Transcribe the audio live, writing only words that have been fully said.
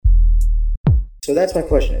So that's my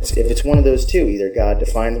question. If it's one of those two, either God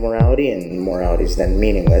defines morality and morality is then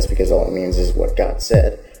meaningless because all it means is what God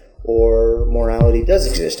said, or morality does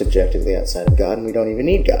exist objectively outside of God and we don't even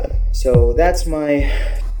need God. So that's my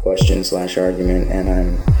question/argument,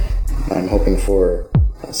 and I'm hoping for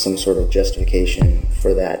some sort of justification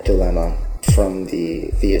for that dilemma from the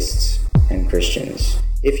theists and Christians,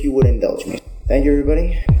 if you would indulge me. Thank you,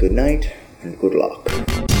 everybody. Good night and good luck.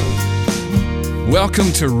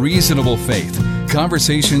 Welcome to Reasonable Faith,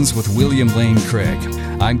 Conversations with William Lane Craig.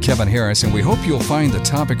 I'm Kevin Harris, and we hope you'll find the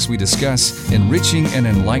topics we discuss enriching and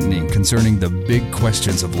enlightening concerning the big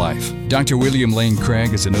questions of life. Dr. William Lane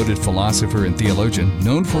Craig is a noted philosopher and theologian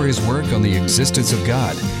known for his work on the existence of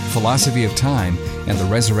God, philosophy of time, and the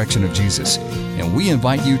resurrection of Jesus. And we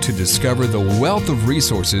invite you to discover the wealth of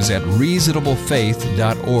resources at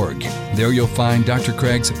reasonablefaith.org. There you'll find Dr.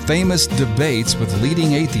 Craig's famous debates with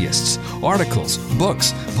leading atheists, articles,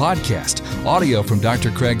 books, podcasts, audio from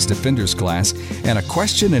Dr. Craig's Defenders class, and a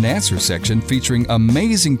question and answer section featuring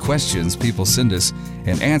amazing questions people send us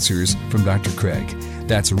and answers from Dr. Craig.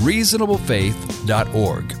 That's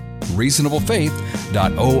reasonablefaith.org.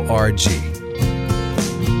 reasonablefaith.org.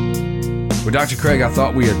 Well, Dr. Craig, I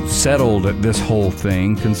thought we had settled this whole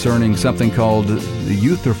thing concerning something called the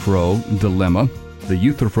Euthyphro dilemma, the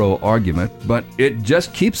Euthyphro argument, but it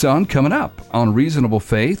just keeps on coming up on Reasonable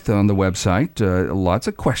Faith on the website. Lots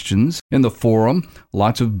of questions in the forum,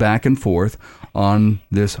 lots of back and forth on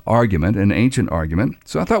this argument, an ancient argument.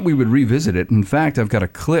 So I thought we would revisit it. In fact, I've got a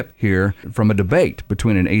clip here from a debate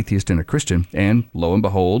between an atheist and a Christian, and lo and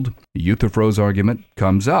behold, Euthyphro's argument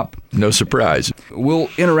comes up. No surprise. We'll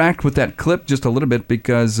interact with that clip just a little bit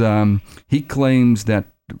because he claims that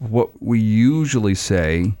what we usually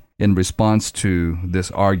say in response to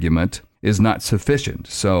this argument is not sufficient.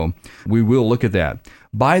 So we will look at that.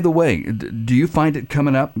 By the way, do you find it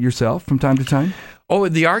coming up yourself from time to time? Oh,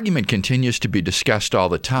 the argument continues to be discussed all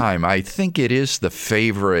the time. I think it is the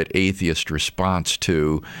favorite atheist response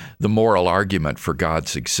to the moral argument for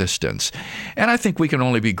God's existence. And I think we can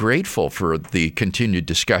only be grateful for the continued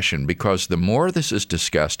discussion, because the more this is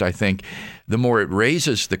discussed, I think the more it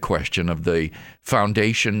raises the question of the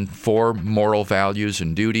foundation for moral values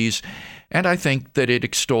and duties. And I think that it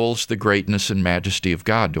extols the greatness and majesty of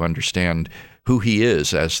God to understand who He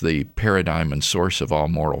is as the paradigm and source of all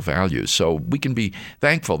moral values. So we can be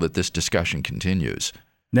thankful that this discussion continues.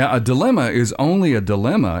 Now, a dilemma is only a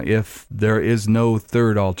dilemma if there is no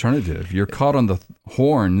third alternative. You're caught on the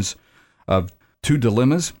horns of two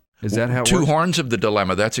dilemmas. Is that how it works? Two horns of the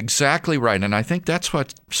dilemma. That's exactly right. And I think that's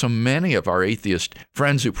what so many of our atheist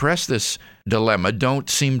friends who press this dilemma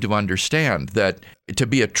don't seem to understand, that to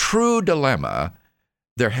be a true dilemma,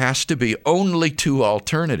 there has to be only two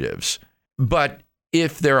alternatives. But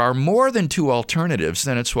if there are more than two alternatives,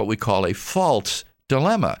 then it's what we call a false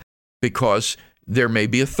dilemma, because there may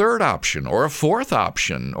be a third option or a fourth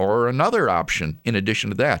option or another option in addition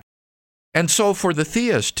to that. And so for the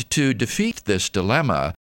theist to defeat this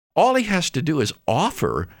dilemma, all he has to do is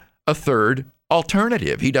offer a third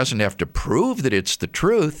alternative. He doesn't have to prove that it's the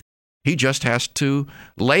truth. He just has to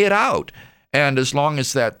lay it out. And as long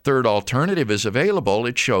as that third alternative is available,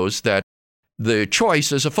 it shows that the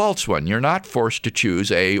choice is a false one. You're not forced to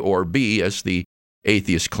choose A or B, as the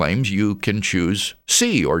atheist claims. You can choose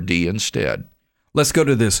C or D instead. Let's go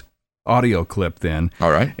to this audio clip then.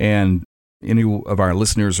 All right. And any of our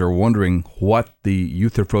listeners are wondering what the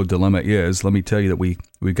Euthyphro dilemma is, let me tell you that we've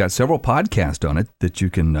got several podcasts on it that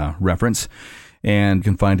you can reference, and you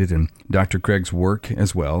can find it in Dr. Craig's work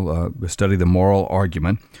as well, Study the Moral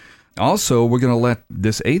Argument. Also, we're going to let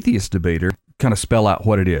this atheist debater kind of spell out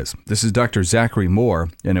what it is. This is Dr. Zachary Moore,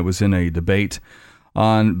 and it was in a debate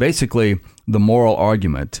on basically the moral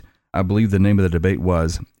argument. I believe the name of the debate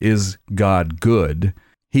was, Is God Good?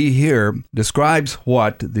 He here describes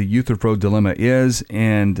what the Euthyphro dilemma is,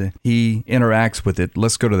 and he interacts with it.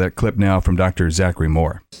 Let's go to that clip now from Dr. Zachary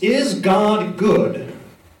Moore. Is God good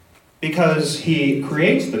because He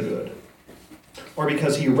creates the good, or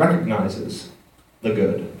because He recognizes the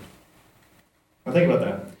good? Now think about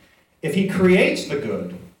that. If He creates the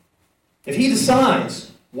good, if He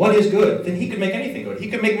decides what is good, then He could make anything good. He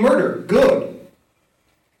could make murder good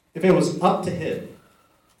if it was up to Him.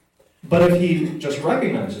 But if He just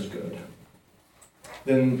recognizes good,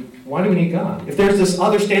 then why do we need God? If there's this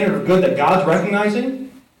other standard of good that God's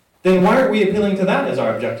recognizing, then why aren't we appealing to that as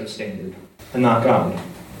our objective standard and not God?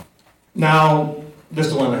 Now, this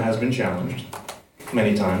dilemma has been challenged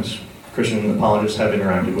many times. Christian apologists have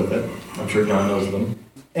interacted with it. I'm sure John knows them.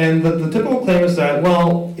 And the typical claim is that,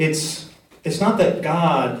 well, it's not that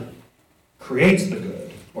God creates the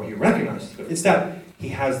good or He recognizes the good. It's that He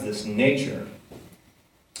has this nature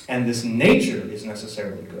and this nature is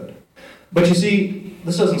necessarily good. But you see,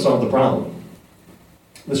 this doesn't solve the problem.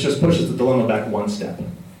 This just pushes the dilemma back one step.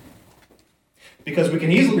 Because we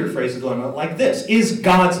can easily rephrase the dilemma like this. Is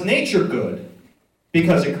God's nature good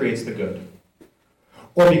because it creates the good?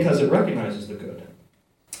 Or because it recognizes the good?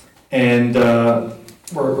 And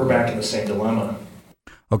we're back in the same dilemma.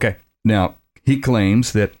 Okay. Now, he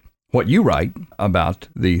claims that what you write about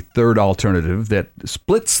the third alternative that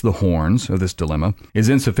splits the horns of this dilemma is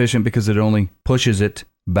insufficient because it only pushes it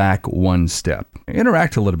back one step.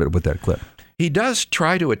 Interact a little bit with that clip. He does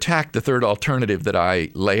try to attack the third alternative that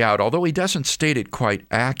I lay out, although he doesn't state it quite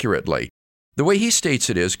accurately. The way he states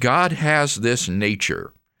it is, God has this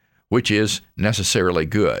nature, which is necessarily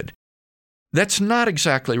good. That's not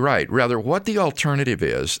exactly right. Rather, what the alternative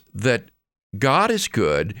is, that God is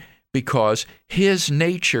good because his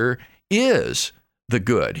nature is the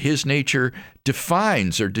good. His nature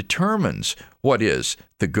defines or determines what is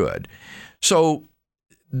the good. So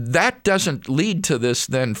that doesn't lead to this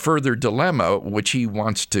then further dilemma, which he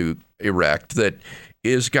wants to erect, that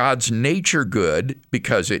is God's nature good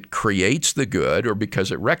because it creates the good or because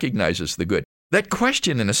it recognizes the good? That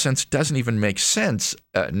question, in a sense, doesn't even make sense.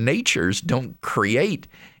 Natures don't create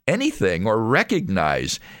anything or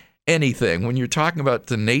recognize anything. When you're talking about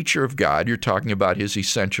the nature of God, you're talking about his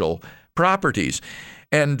essential properties.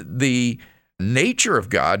 And the nature of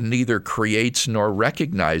God neither creates nor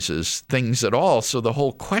recognizes things at all. So the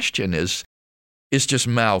whole question is just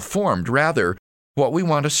malformed. Rather, what we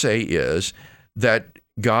want to say is that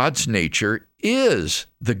God's nature is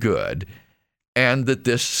the good, and that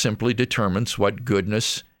this simply determines what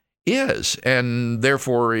goodness is. And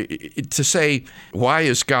therefore, to say, why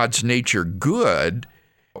is God's nature good,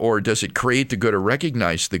 or does it create the good or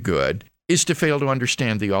recognize the good, is to fail to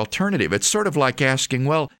understand the alternative. It's sort of like asking,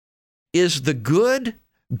 well, is the good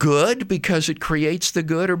good because it creates the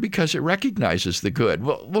good or because it recognizes the good?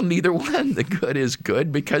 Well, neither one. The good is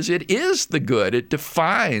good because it is the good. It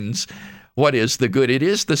defines what is the good. It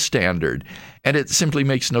is the standard. And it simply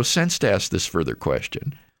makes no sense to ask this further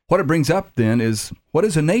question. What it brings up then is, what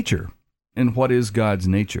is a nature and what is God's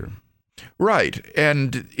nature? Right.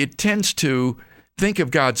 And it tends to think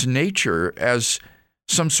of God's nature as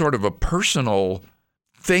some sort of a personal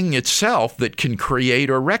thing itself that can create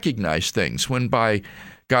or recognize things, when by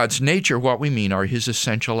God's nature, what we mean are his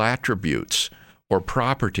essential attributes or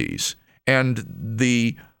properties. And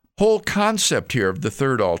the whole concept here of the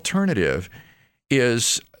third alternative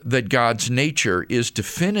is that God's nature is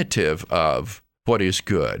definitive of what is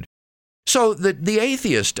good. So the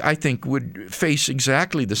atheist, I think, would face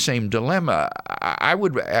exactly the same dilemma. I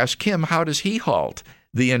would ask him, how does he halt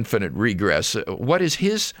the infinite regress? What is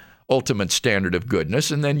his ultimate standard of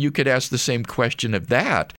goodness? And then you could ask the same question of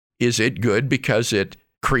that. Is it good because it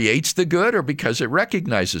creates the good or because it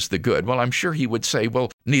recognizes the good? Well, I'm sure he would say,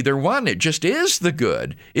 well, neither one. It just is the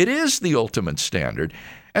good. It is the ultimate standard.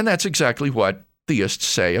 And that's exactly what theists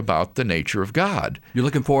say about the nature of God. You're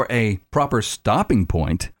looking for a proper stopping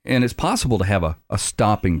point, and it's possible to have a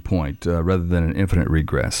stopping point rather than an infinite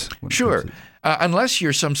regress. Sure. Unless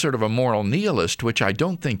you're some sort of a moral nihilist, which I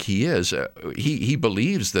don't think he is. He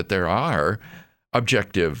believes that there are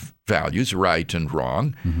objective values, right and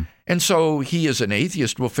wrong. Mm-hmm. And so he, as an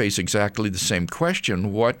atheist, will face exactly the same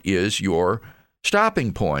question. What is your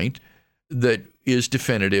stopping point that is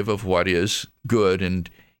definitive of what is good and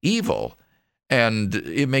evil? And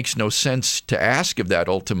it makes no sense to ask of that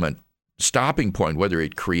ultimate stopping point whether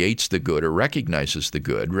it creates the good or recognizes the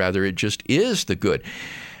good. Rather, it just is the good.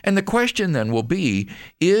 And the question then will be,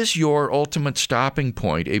 is your ultimate stopping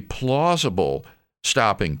point a plausible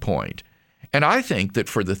stopping point? And I think that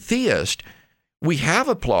for the theist, we have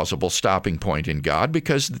a plausible stopping point in God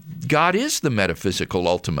because God is the metaphysical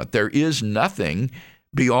ultimate. There is nothing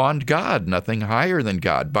beyond God, nothing higher than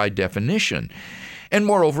God by definition. And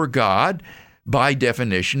moreover, God, by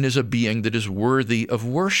definition, is a being that is worthy of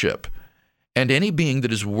worship. And any being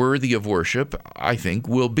that is worthy of worship, I think,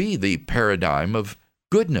 will be the paradigm of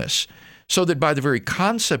goodness. So that by the very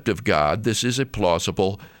concept of God, this is a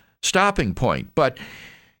plausible stopping point. But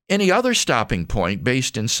any other stopping point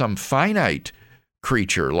based in some finite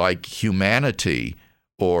creature like humanity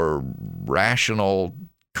or rational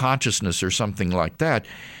consciousness or something like that,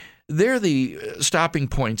 there the stopping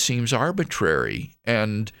point seems arbitrary.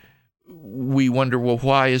 And we wonder, well,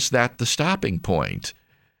 why is that the stopping point?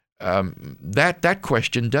 That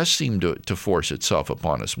question does seem to force itself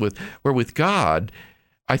upon us. Where with God,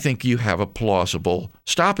 I think you have a plausible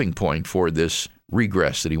stopping point for this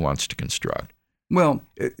regress that he wants to construct. Well,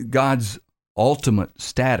 God's ultimate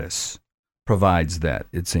status provides that,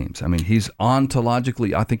 it seems. I mean, he's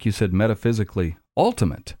ontologically, I think you said metaphysically,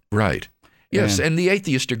 ultimate. Right. Yes, and the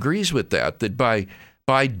atheist agrees with that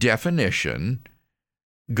by definition,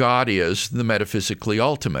 God is the metaphysically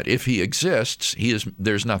ultimate. If he exists,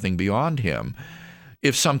 there's nothing beyond him.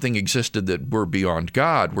 If something existed that were beyond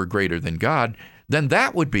God, were greater than God, then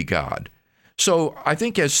that would be God. So I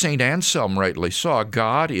think, as St. Anselm rightly saw,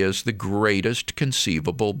 God is the greatest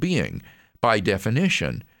conceivable being by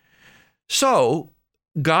definition. So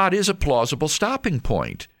God is a plausible stopping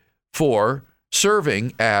point for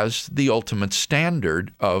serving as the ultimate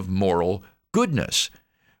standard of moral goodness,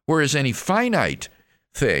 whereas any finite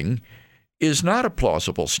thing is not a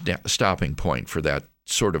plausible stopping point for that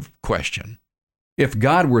sort of question. If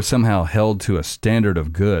God were somehow held to a standard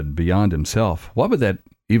of good beyond himself, what would that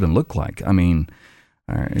even look like? I mean,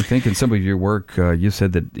 I think in some of your work, you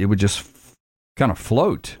said that it would just kind of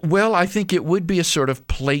float. Well, I think it would be a sort of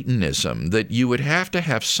Platonism, that you would have to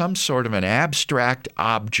have some sort of an abstract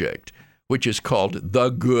object, which is called the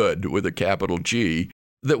good with a capital G,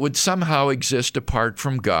 that would somehow exist apart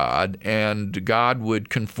from God, and God would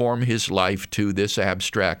conform his life to this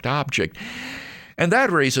abstract object. And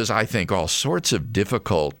that raises, I think, all sorts of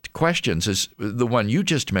difficult questions. As the one you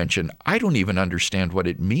just mentioned, I don't even understand what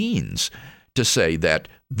it means to say that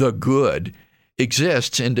the good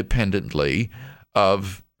exists independently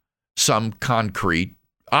of some concrete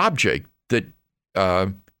object that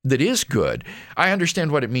is good. I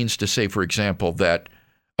understand what it means to say, for example, that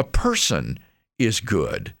a person is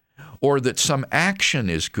good, or that some action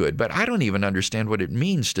is good, but I don't even understand what it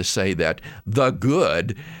means to say that the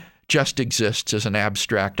good just exists as an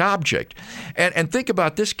abstract object. And think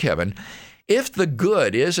about this, Kevin. If the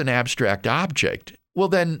good is an abstract object, well,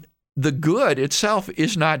 then the good itself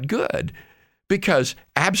is not good, because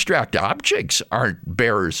abstract objects aren't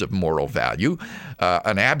bearers of moral value.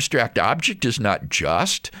 An abstract object is not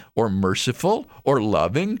just or merciful or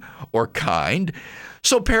loving or kind.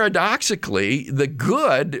 So paradoxically, the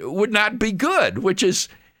good would not be good, which is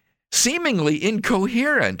seemingly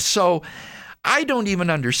incoherent. So I don't even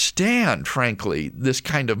understand, frankly, this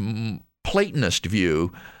kind of Platonist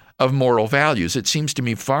view of moral values. It seems to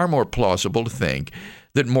me far more plausible to think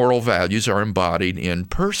that moral values are embodied in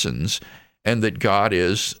persons, and that God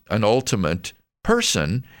is an ultimate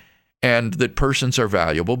person, and that persons are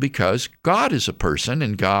valuable because God is a person,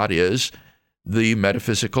 and God is the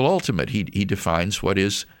metaphysical ultimate. He defines what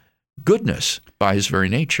is goodness by his very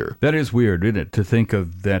nature. That is weird, isn't it, to think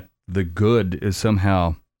of that the good is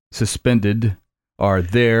somehow suspended or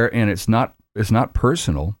there, and it's not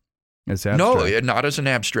personal. It's abstract. No, not as an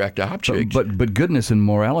abstract object. But goodness and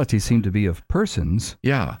morality seem to be of persons.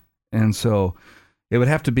 Yeah. And so it would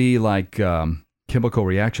have to be like chemical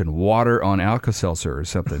reaction, water on Alka-Seltzer or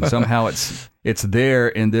something. Somehow it's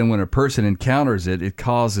there, and then when a person encounters it, it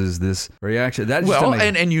causes this reaction.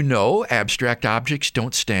 Abstract objects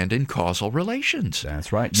don't stand in causal relations.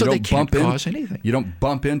 That's right. So they can't cause anything. You don't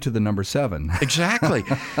bump into the number 7. Exactly.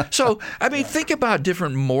 So, I mean, think about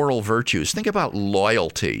different moral virtues. Think about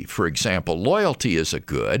loyalty, for example. Loyalty is a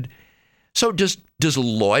good. So does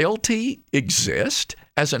loyalty exist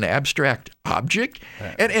as an abstract object?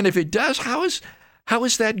 And if it does, how is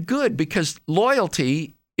that good? Because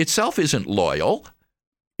loyalty itself isn't loyal.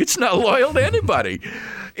 It's not loyal to anybody.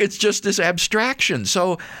 It's just this abstraction.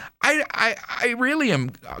 So I really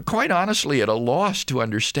am quite honestly at a loss to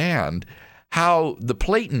understand how the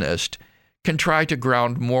Platonist can try to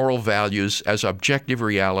ground moral values as objective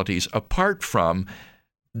realities apart from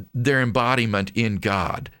their embodiment in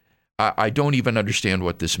God. I don't even understand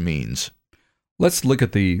what this means. Let's look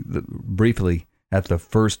at briefly at the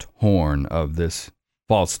first horn of this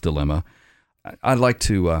false dilemma. I'd like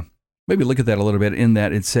to maybe look at that a little bit, in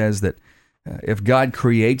that it says that if God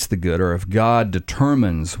creates the good, or if God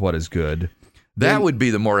determines what is good, that would be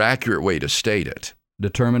the more accurate way to state it.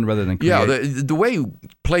 Determine rather than create. Yeah, the way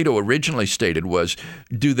Plato originally stated was,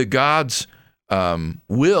 do the gods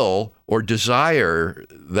will or desire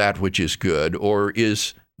that which is good, or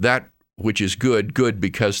is that which is good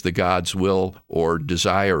because the gods will or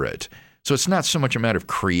desire it? So it's not so much a matter of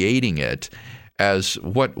creating it as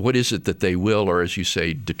what is it that they will, or as you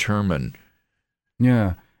say, determine.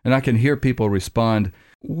 Yeah, and I can hear people respond,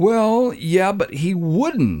 well, yeah, but he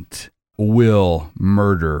wouldn't will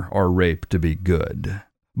murder or rape to be good.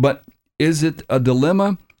 But is it a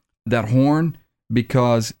dilemma, that horn,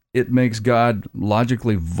 because it makes God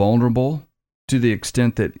logically vulnerable to the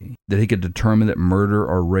extent that he could determine that murder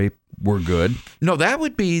or rape were good? No, that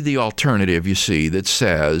would be the alternative, you see, that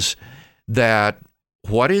says that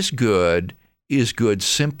what is good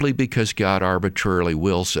simply because God arbitrarily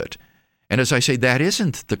wills it. And as I say, that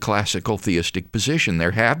isn't the classical theistic position.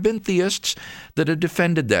 There have been theists that have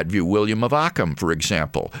defended that view. William of Ockham, for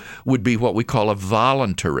example, would be what we call a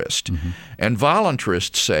voluntarist. Mm-hmm. And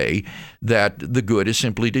voluntarists say that the good is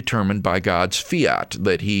simply determined by God's fiat,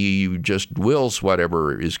 that he just wills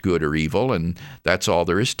whatever is good or evil, and that's all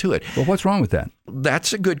there is to it. Well, what's wrong with that?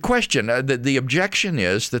 That's a good question. The objection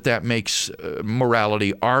is that makes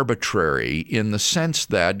morality arbitrary in the sense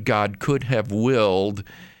that God could have willed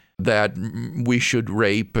that we should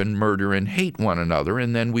rape and murder and hate one another,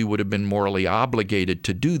 and then we would have been morally obligated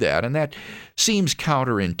to do that. And that seems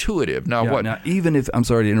counterintuitive. Now, even if, I'm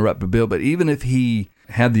sorry to interrupt, Bill, but even if he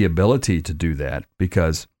had the ability to do that,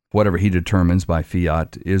 because whatever he determines by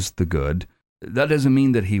fiat is the good, that doesn't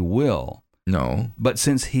mean that he will. No. But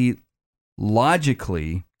since he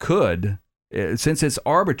logically could, since it's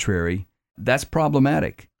arbitrary, that's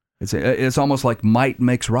problematic. It's almost like might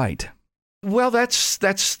makes right. Well, that's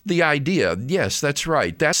the idea. Yes, that's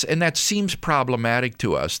right. That seems problematic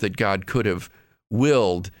to us, that God could have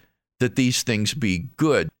willed that these things be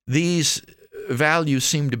good. These values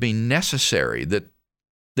seem to be necessary, that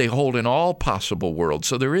they hold in all possible worlds.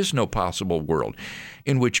 So there is no possible world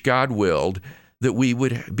in which God willed that we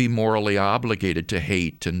would be morally obligated to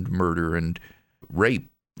hate and murder and rape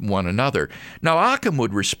one another. Now, Occam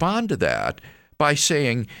would respond to that by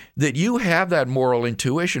saying that you have that moral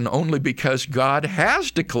intuition only because God has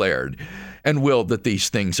declared and willed that these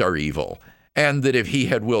things are evil, and that if he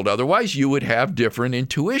had willed otherwise, you would have different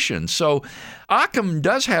intuitions. So Occam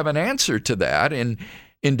does have an answer to that in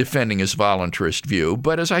defending his voluntarist view,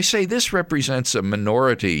 but as I say, this represents a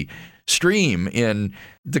minority stream in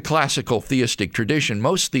the classical theistic tradition.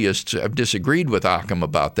 Most theists have disagreed with Occam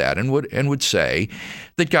about that and would say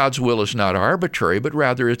that God's will is not arbitrary, but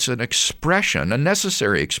rather it's an expression, a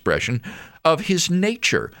necessary expression of his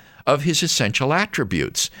nature, of his essential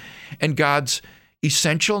attributes. And God's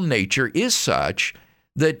essential nature is such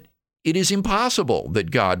that it is impossible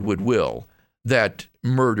that God would will that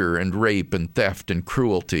murder and rape and theft and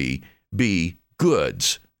cruelty be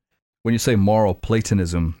goods. When you say moral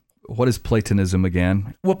Platonism, what is Platonism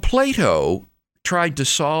again? Well, Plato tried to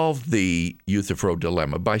solve the Euthyphro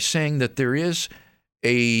dilemma by saying that there is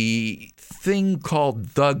a thing called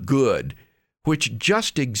the good, which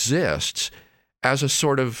just exists as a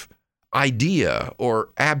sort of idea or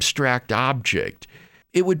abstract object.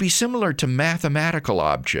 It would be similar to mathematical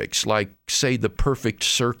objects like, say, the perfect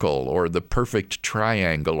circle or the perfect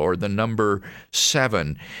triangle or the number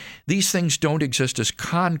 7. These things don't exist as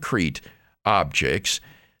concrete objects.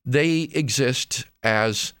 They exist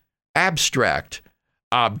as abstract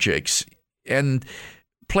objects. And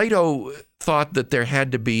Plato thought that there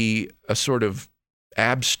had to be a sort of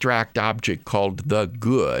abstract object called the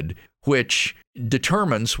good, which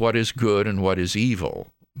determines what is good and what is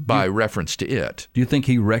evil by reference to it. Do you think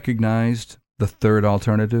he recognized the third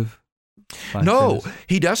alternative? No,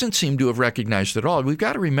 he doesn't seem to have recognized it at all. We've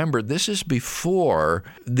got to remember, this is before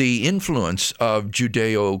the influence of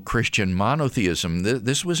Judeo-Christian monotheism.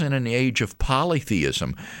 This was in an age of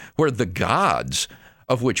polytheism, where the gods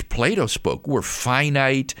of which Plato spoke were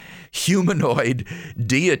finite, humanoid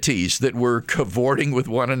deities that were cavorting with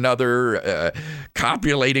one another,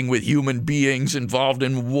 copulating with human beings, involved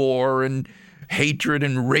in war and hatred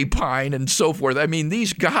and rapine and so forth. I mean,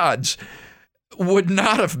 these gods would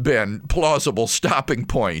not have been plausible stopping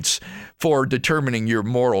points for determining your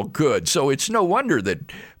moral good. So it's no wonder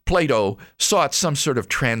that Plato sought some sort of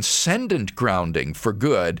transcendent grounding for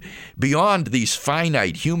good beyond these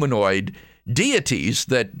finite humanoid deities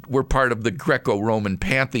that were part of the Greco-Roman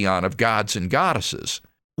pantheon of gods and goddesses.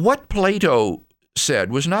 What Plato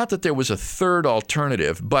said was not that there was a third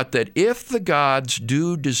alternative, but that if the gods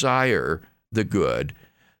do desire the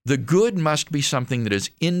good must be something that is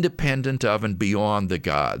independent of and beyond the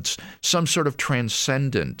gods, some sort of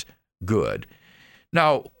transcendent good.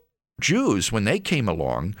 Now, Jews, when they came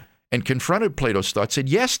along and confronted Plato's thought, said,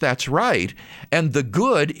 yes, that's right, and the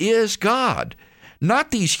good is God.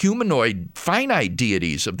 Not these humanoid, finite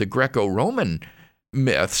deities of the Greco-Roman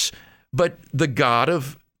myths, but the God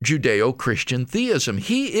of Judeo-Christian theism.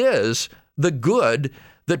 He is the good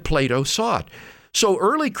that Plato sought. So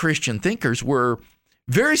early Christian thinkers were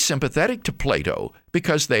very sympathetic to Plato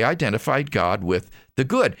because they identified God with the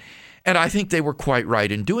good. And I think they were quite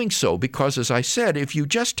right in doing so because, as I said, if you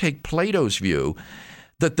just take Plato's view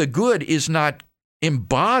that the good is not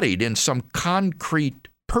embodied in some concrete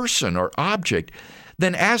person or object,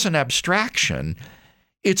 then as an abstraction,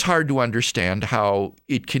 it's hard to understand how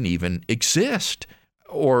it can even exist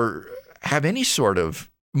or have any sort of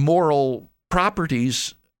moral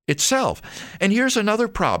properties itself. And here's another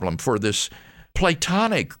problem for this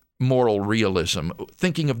Platonic moral realism,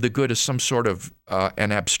 thinking of the good as some sort of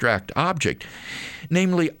an abstract object.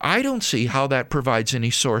 Namely, I don't see how that provides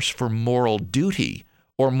any source for moral duty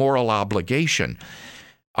or moral obligation.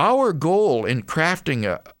 Our goal in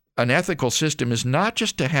crafting an ethical system is not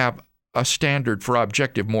just to have a standard for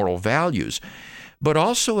objective moral values, but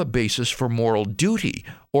also a basis for moral duty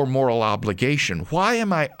or moral obligation. Why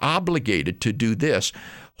am I obligated to do this?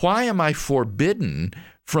 Why am I forbidden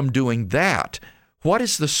from doing that? What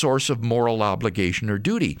is the source of moral obligation or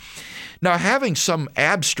duty? Now, having some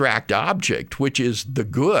abstract object, which is the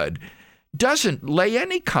good, doesn't lay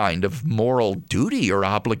any kind of moral duty or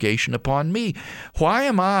obligation upon me. Why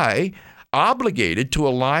am I obligated to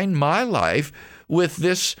align my life with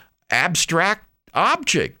this abstract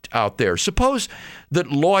object out there? Suppose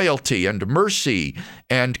that loyalty and mercy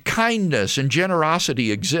and kindness and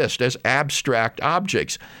generosity exist as abstract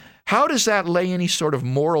objects. How does that lay any sort of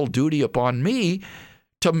moral duty upon me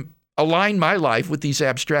to align my life with these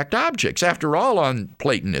abstract objects? After all, on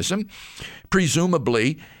Platonism,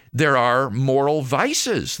 presumably there are moral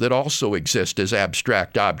vices that also exist as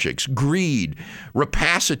abstract objects. Greed,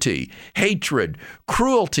 rapacity, hatred,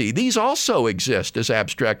 cruelty, these also exist as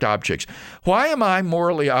abstract objects. Why am I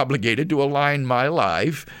morally obligated to align my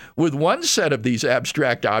life with one set of these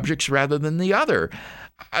abstract objects rather than the other?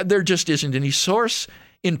 There just isn't any source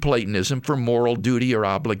in Platonism for moral duty or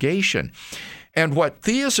obligation. And what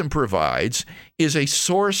theism provides is a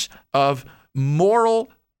source of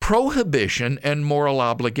moral prohibition and moral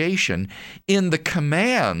obligation in the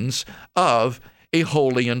commands of a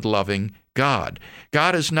holy and loving God.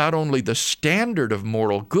 God is not only the standard of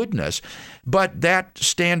moral goodness, but that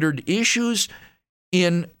standard issues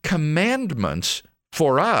in commandments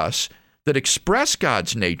for us that express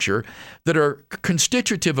God's nature, that are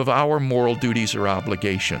constitutive of our moral duties or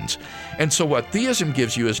obligations. And so what theism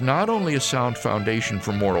gives you is not only a sound foundation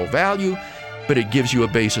for moral value, but it gives you a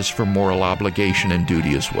basis for moral obligation and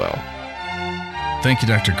duty as well. Thank you,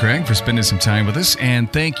 Dr. Craig, for spending some time with us,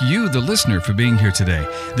 and thank you, the listener, for being here today.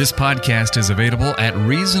 This podcast is available at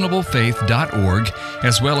reasonablefaith.org,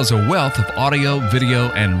 as well as a wealth of audio,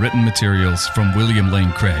 video, and written materials from William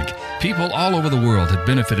Lane Craig. People all over the world have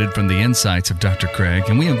benefited from the insights of Dr. Craig,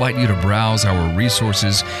 and we invite you to browse our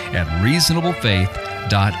resources at reasonablefaith.org.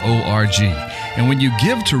 And when you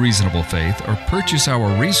give to Reasonable Faith or purchase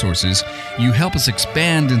our resources, you help us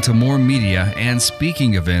expand into more media and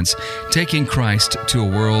speaking events, taking Christ to a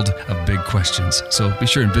world of big questions. So be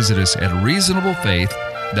sure and visit us at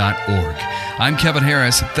reasonablefaith.org. I'm Kevin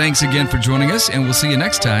Harris. Thanks again for joining us, and we'll see you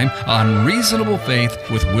next time on Reasonable Faith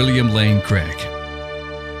with William Lane Craig.